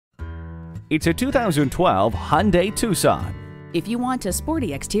It's a 2012 Hyundai Tucson. If you want a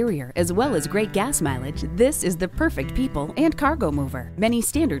sporty exterior as well as great gas mileage, this is the perfect people and cargo mover. Many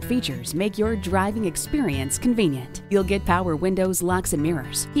standard features make your driving experience convenient. You'll get power windows, locks and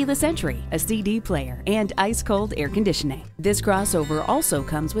mirrors, keyless entry, a CD player, and ice-cold air conditioning. This crossover also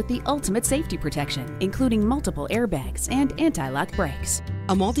comes with the ultimate safety protection, including multiple airbags and anti-lock brakes.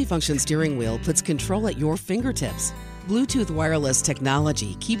 A multifunction steering wheel puts control at your fingertips. Bluetooth wireless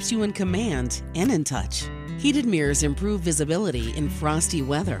technology keeps you in command and in touch. Heated mirrors improve visibility in frosty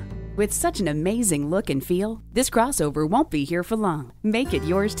weather. With such an amazing look and feel, this crossover won't be here for long. Make it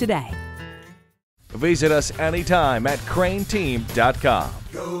yours today. Visit us anytime at crainteam.com.